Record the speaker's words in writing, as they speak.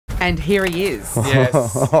And here he is. Yes.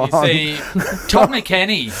 You see, Todd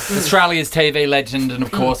McKenney, Australia's TV legend and,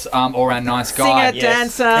 of course, all-round nice guy. Singer,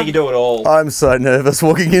 dancer. He can do it all. I'm so nervous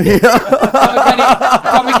walking in here.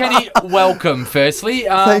 Todd McKenney, welcome, firstly.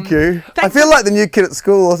 Thank you. I feel like the new kid at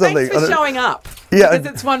school or something. Thanks for showing up. Yeah.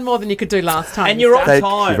 Because it's one more than you could do last time. And you're on Thank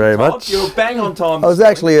time. you very Todd. much. You're bang on time. I was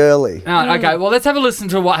actually early. Okay, well, let's have a listen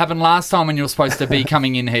to what happened last time when you were supposed to be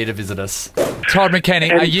coming in here to visit us. Todd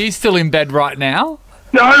McKenney, are you still in bed right now?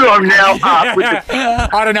 No, I'm now up with the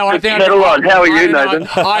I don't know. I think kettle on. How are you, Nathan?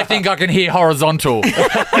 I think I can hear horizontal. No,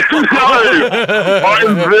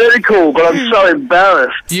 I'm vertical, but I'm so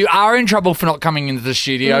embarrassed. You are in trouble for not coming into the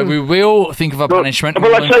studio. We will think of a punishment.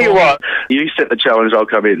 Well, I tell you what, you set the challenge, I'll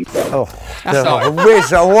come in. Oh, I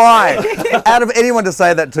wish. Why? Out of anyone to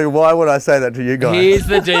say that to, why would I say that to you guys? Here's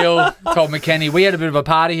the deal, Todd McKenney. We had a bit of a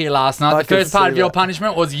party here last night. The first part of your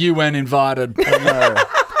punishment was you weren't invited.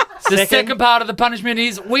 The second part of the punishment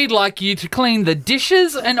is we'd like you to clean the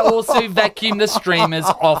dishes and also vacuum the streamers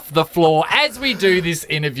off the floor as we do this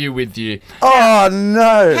interview with you. Oh,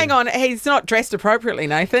 no. Hang on, he's not dressed appropriately,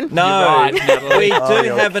 Nathan. No, Right, we do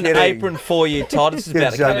you're have an kidding. apron for you, Todd. This is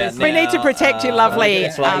about to come out now. We need to protect your lovely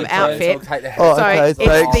outfit. Oh, So okay, it's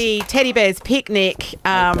thanks. the Teddy Bear's Picnic.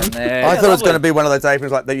 I thought it was going to be one of those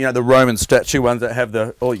aprons like the Roman statue ones that have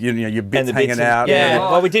the your bits And the hanging bits out. yeah,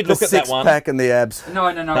 well, we did look the at that one. six-pack and the abs.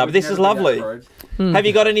 No, but this is lovely. Have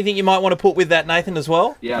you got anything you might want to put with that, Nathan, as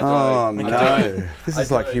well? Yeah, Oh, no. This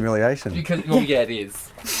is like humiliation. Because, well, yeah, it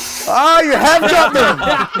is. Oh, you have got them!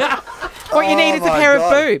 What you need is a my pair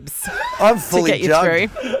God. of boobs I'm to fully get you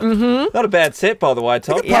jugged. through. Not a bad set, by the way,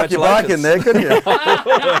 Todd. Park your bike in there, couldn't you?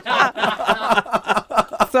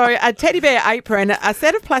 So a teddy bear apron, a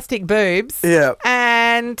set of plastic boobs, Yeah.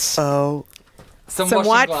 and Oh. some washing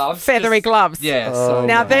white gloves, feathery just- gloves. Yeah. Oh.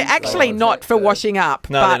 Now they're actually not for washing up,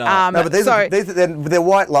 No, but they're not. No, but these, so they're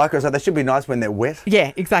white lycra, so they should be nice when they're wet.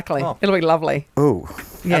 yeah, exactly. Oh. It'll be lovely. Ooh.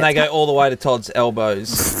 Yeah. And they go all the way to Todd's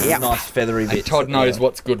elbows. Yep. Nice feathery bits. Todd knows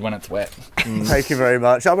what's good when it's wet. Thank you very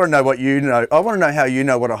much. I want to know what you know. I want to know how you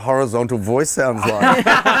know what a horizontal voice sounds like. To be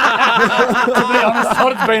honest,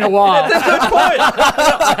 Todd, it's been a while. That's a good point.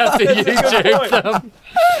 I have to YouTube them.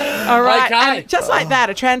 All right, Okay. and just like that,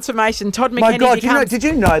 a transformation. Todd McKenney My God, becomes. did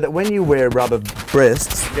you know that when you wear rubber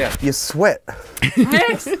breasts, Yeah. you sweat?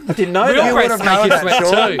 Yes. I didn't know Real that. breasts would have make you known that, sweat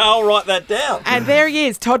Sean. too. I'll write that down. And there he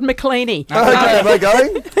is, Todd McKenney. Okay, am I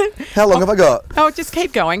going? How long have I got? Oh, just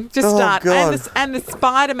keep going. Just Oh, start. God. And the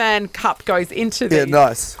Spider-Man cup goes into the. Yeah,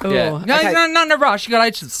 nice. Ooh, Yeah. No, okay. no rush. You got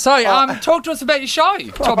ages. So, talk to us about your show,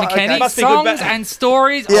 Todd okay. McKenney. Must be good Songs back. and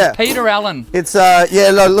stories Yeah. of Peter Allen. It's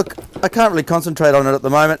look, I can't really concentrate on it at the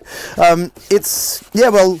moment. Well,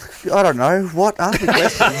 I don't know. What? Ask me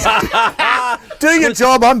questions. Do your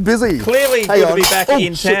job. I'm busy. Clearly Hang good to on. be back Oh,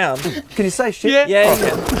 in shit. town. Can you say shit? Yeah, you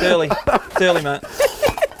can. It's early. It's early, mate.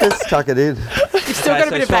 Let's tuck it in. You've still got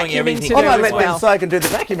a bit of showing vacuuming everything. to I do might as let them well. soak and do the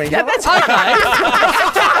vacuuming. Yeah, that's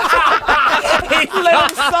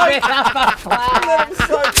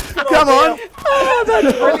Come on.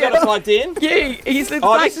 We'll get it plugged in. He's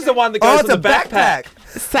Oh, this is the one that goes it's in a the backpack.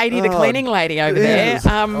 Sadie, the cleaning lady over there. yes.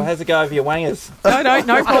 Oh, how's it go over your wangers? No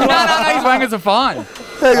No, problem. his wangers are fine.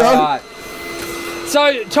 Hang on. All right.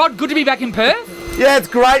 So, Todd, good to be back in Perth. Yeah, it's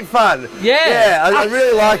great fun. Yeah. I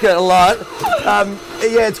really like it a lot.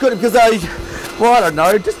 Yeah, it's good because I don't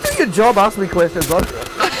know. Just do your job. Ask me questions.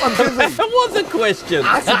 I'm busy. That was a question.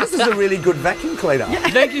 This is a really good vacuum cleaner.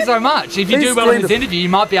 Thank you so much. If you These do well in this streamers- interview, you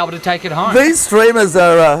might be able to take it home. These streamers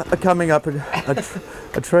are coming up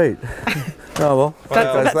a treat. Oh well.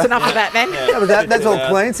 That's enough of that then. That was that. That's all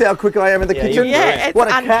clean. See how quick I am in the Yeah, kitchen. you're Yeah, it's What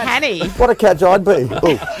a uncanny. catch! What a catch I'd be.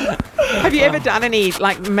 Ooh. Have you ever done any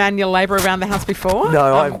manual labour around the house before?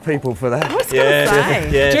 No, I have people for that. I was going to say.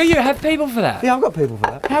 Yeah. Do you have people for that? Yeah, I've got people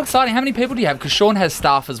for that. How exciting. How many people do you have? Because Sean has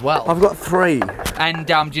staff as well. I've got 3. And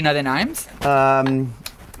do you know their names?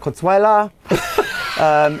 Consuela,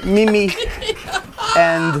 Mimi,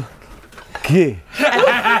 and Ki.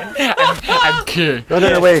 And Q. I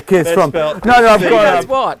don't know where Ki's That's from. spelled- No, I've That's got.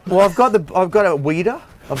 what? Well, I've got a weeder.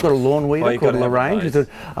 I've got a lawn weeder you called gotta have Lorraine. those. She's an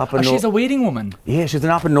upper Oh, north. she's a weeding woman. Yeah, she's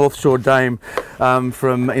an upper North Shore dame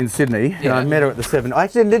from in Sydney. And I met her at the 7. I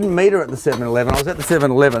actually didn't meet her at the 7-Eleven. I was at the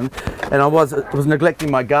 7-Eleven, and I was neglecting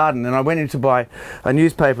my garden. And I went in to buy a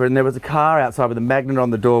newspaper, and there was a car outside with a magnet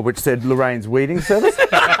on the door which said Lorraine's Weeding Service.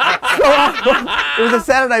 It was a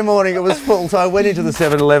Saturday morning. It was full, so I went into the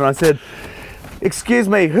 7-Eleven. I said, "Excuse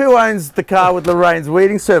me, who owns the car with Lorraine's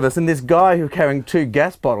Weeding Service?" And this guy who was carrying 2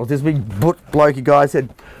 gas bottles, this big blokey guy, said,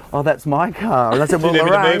 oh, that's my car. And I said, well, You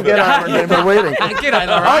never Lorraine, move get it. over and do my weeding. G'day,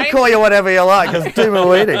 I'll Lorraine. call you whatever you like, just do my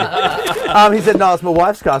weeding. He said, no, it's my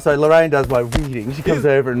wife's car. So Lorraine does my weeding. She comes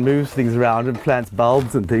over and moves things around and plants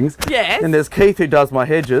bulbs and things. Yes. And there's Keith who does my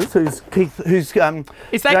hedges. Who's Is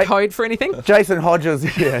that code for anything? Jason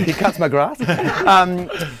Hodges, yeah, he cuts my grass.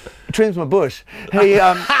 Trims my bush. He,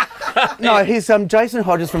 no, he's Jason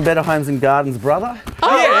Hodges from Better Homes and Gardens' brother.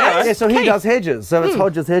 Oh, yes. Yeah, so he does hedges. So it's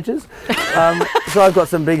Hodges Hedges. So I've got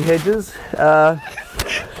some big hedges.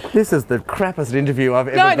 This is the crappiest interview I've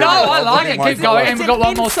ever been No, in. I like it. Keep going. And we've got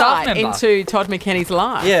one more staff Insight member. into Todd McKenney's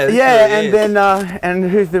life. Yeah, Yeah, and then and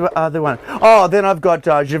who's the other one? Oh, then I've got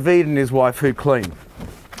Javid and his wife who clean.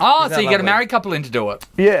 Oh, Is so that you get a lovely? married couple in to do it.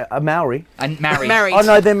 Yeah, a Maori. And married. Married. Oh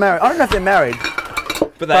no, they're married. I don't know if they're married,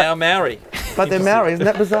 but they are Maori. but they're married. Isn't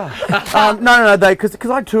that bizarre? No, because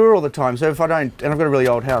I tour all the time. So if I don't, and I've got a really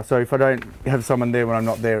old house, so if I don't have someone there when I'm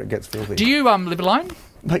not there, it gets filthy. Do you live alone?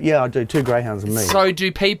 But yeah, I do. 2 greyhounds and me. So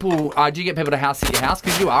do people? Do you get people to house at your house?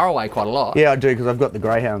 Because you are away quite a lot. Yeah, I do because I've got the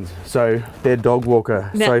greyhounds. So their dog walker,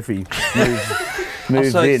 Now- Sophie,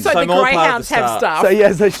 moves so- in. So the more part of greyhounds the have staff. stuff. So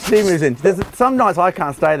yeah, so she moves in. There's some nights I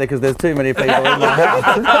can't stay there because there's too many people in my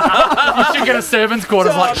house. You should get a servants'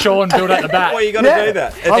 quarters like Sean built at the back. Well, you got to Yeah. do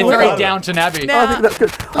that. I It's will. very Downton Abbey. Now- I think that's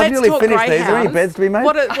good. I've Let's nearly talk finished these. Are there any greyhounds. beds to be made?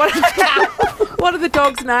 What are the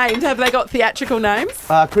dogs named? Have they got theatrical names?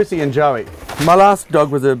 Chrissy and Joey. My last dog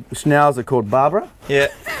was a schnauzer called Barbara, Yeah.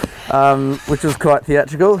 which was quite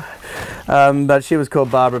theatrical. But she was called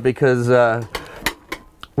Barbara because,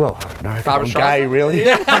 well, I don't know if Barbara I'm Streisand? gay, really.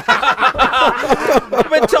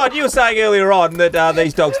 But Todd, you were saying earlier on that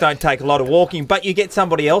these dogs don't take a lot of walking, but you get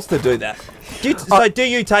somebody else to do that. So do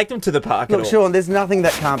you take them to the park Look, at all? Sean, there's nothing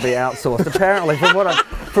that can't be outsourced. Apparently,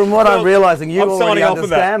 from what I'm realising, you I'm already signing off on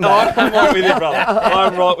that. understand No, that. I'm right with you, brother.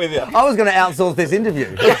 I'm right with you. I was going to outsource this interview.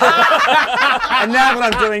 And now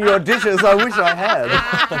that I'm doing your dishes, I wish I had.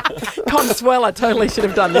 Consuela totally should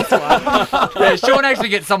have done this one. Yeah, Sean actually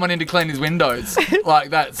gets someone in to clean his windows. Like,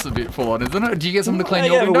 that's a bit full on, isn't it? Do you get someone to clean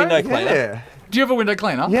you your have a window? window cleaner. Yeah. Do you have a window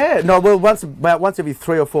cleaner? Yeah, no, well, about once every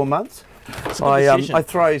 3 or 4 months, decision. I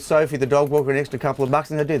throw Sophie, the dog walker, an extra couple of bucks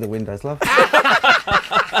and I do the windows, love.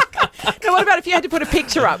 Now, what about if you had to put a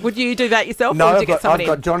picture up? Would you do that yourself, No, or would you I've get got, somebody? I've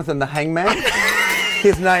got Jonathan the Hangman.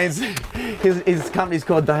 His company's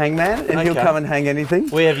called The Hangman, and he'll Okay. come and hang anything.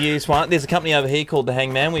 We have used one. There's a company over here called the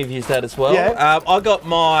Hangman. We've used that as well. Yeah. I got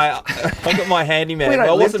my handyman. We don't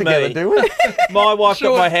Well, it live wasn't together, me. do we? My wife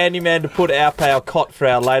Sure. got my handyman to put up our cot for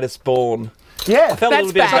our latest born. Yeah. I felt That's a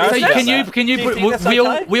little bit bad. embarrassed So about can you that. can you Do put think that's will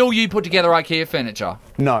okay? will you put together IKEA furniture?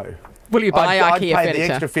 No. Will you buy I'd IKEA pay furniture?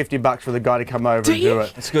 the extra $50 for the guy to come over Do and you? do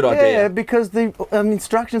it. It's a good Yeah, idea. because the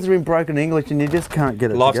instructions are in broken English and you just can't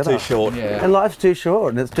get it Life's together. too short. Yeah. And life's too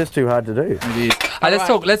short and it's just too hard to do. It is. Hey,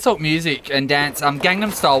 let's talk music and dance.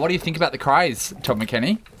 Gangnam Style. What do you think about the craze, Todd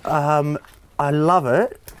McKenney? I love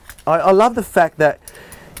it. I love the fact that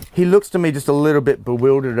he looks to me just a little bit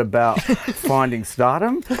bewildered about finding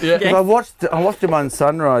stardom. Yeah. 'Cause I watched him on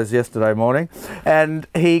Sunrise yesterday morning, and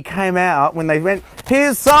he came out when they went,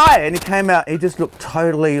 "Here's Psy," and he came out. He just looked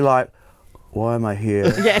totally like, "Why am I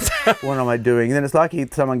here? Yes. What am I doing?" And then it's like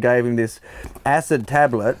someone gave him this acid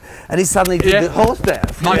tablet, and he suddenly did Yeah. the horse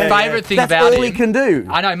dance. My favourite thing That's about all him. he can do.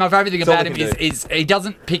 I know, my favourite thing That's all about he him can is he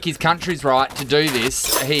doesn't pick his countries right to do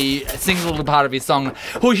this. He sings a little part of his song,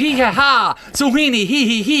 hoo hee ha ha, suhini hee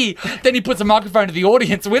hee hee. Then he puts a microphone to the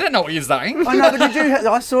audience. We don't know what you're saying. I know, but did you?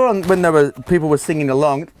 I saw when people were singing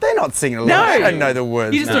along. They're not singing along. No. They don't know the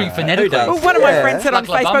words. You're just doing Who phonetically. does? Well, one of my Yeah. friends said on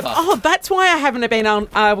Like La Facebook, Bamba. "Oh, that's why I haven't been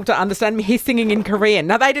able to understand him. He's singing in Korean."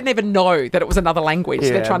 Now they didn't even know that it was another language.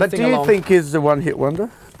 They're Yeah, trying but to do sing you along. think he's a one-hit wonder?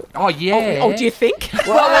 Oh, yeah. Oh, do you think?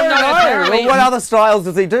 Well, no, apparently. Well, what other styles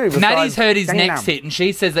does he do? Maddie's besides heard his Gangnam? next hit, and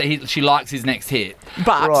she says that she likes his next hit.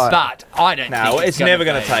 But Right. But I don't No, think it's never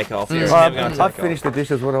going be. to take off. It's I've never going to take finished off. the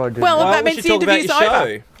dishes. What do I do? Well, Well, that we means should the talk about interview's your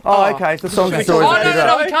over. show. oh, okay. So songs and stories. Oh, are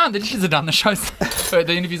no, up. we can't. The dishes are done. The show's...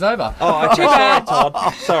 the interview's over. Oh, okay. Sorry,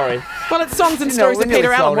 Todd. Sorry. Well, it's songs and You know, stories we're of nearly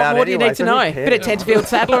Peter Allen. sold What out more do you anyway, need to so know? who cares? Bit of Tenterfield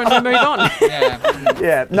Sadler and we move on. Yeah.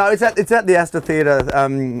 Yeah, no, it's at the Astor Theatre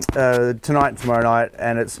tonight and tomorrow night,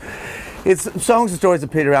 and it's songs and stories of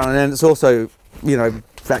Peter Allen, and it's also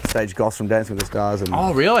backstage goss from Dancing with the Stars, and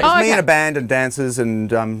Oh, really? Oh, me okay. and a band and dancers and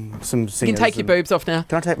some singers. You can take your and- boobs off now.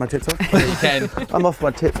 Can I take my tits off? You can. I'm off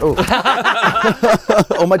my tits. Oh,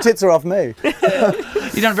 oh, my tits are off me.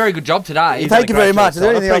 You've done a very good job today. Thank you great very job, much. Is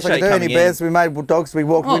there Todd. I anything else I can appreciate do? Any coming beds to be made, dogs to be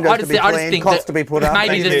walked, Well, windows I to just, be I just cleaned, think cots that to be put up? maybe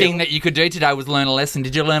Thank the you. thing that you could do today was learn a lesson.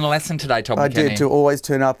 Did you learn a lesson today, Todd I McKenney? did, to always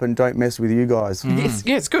turn up and don't mess with you guys. Yes,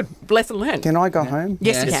 yeah, it's good. Lesson learned. Can I go home?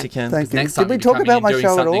 Yes, Yes, you Yes, can. you can. Thank you. Next time Did we you talk come in about and my doing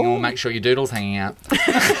show at something, all? we'll make sure your doodle's hanging out.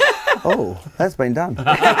 Oh, that's been done.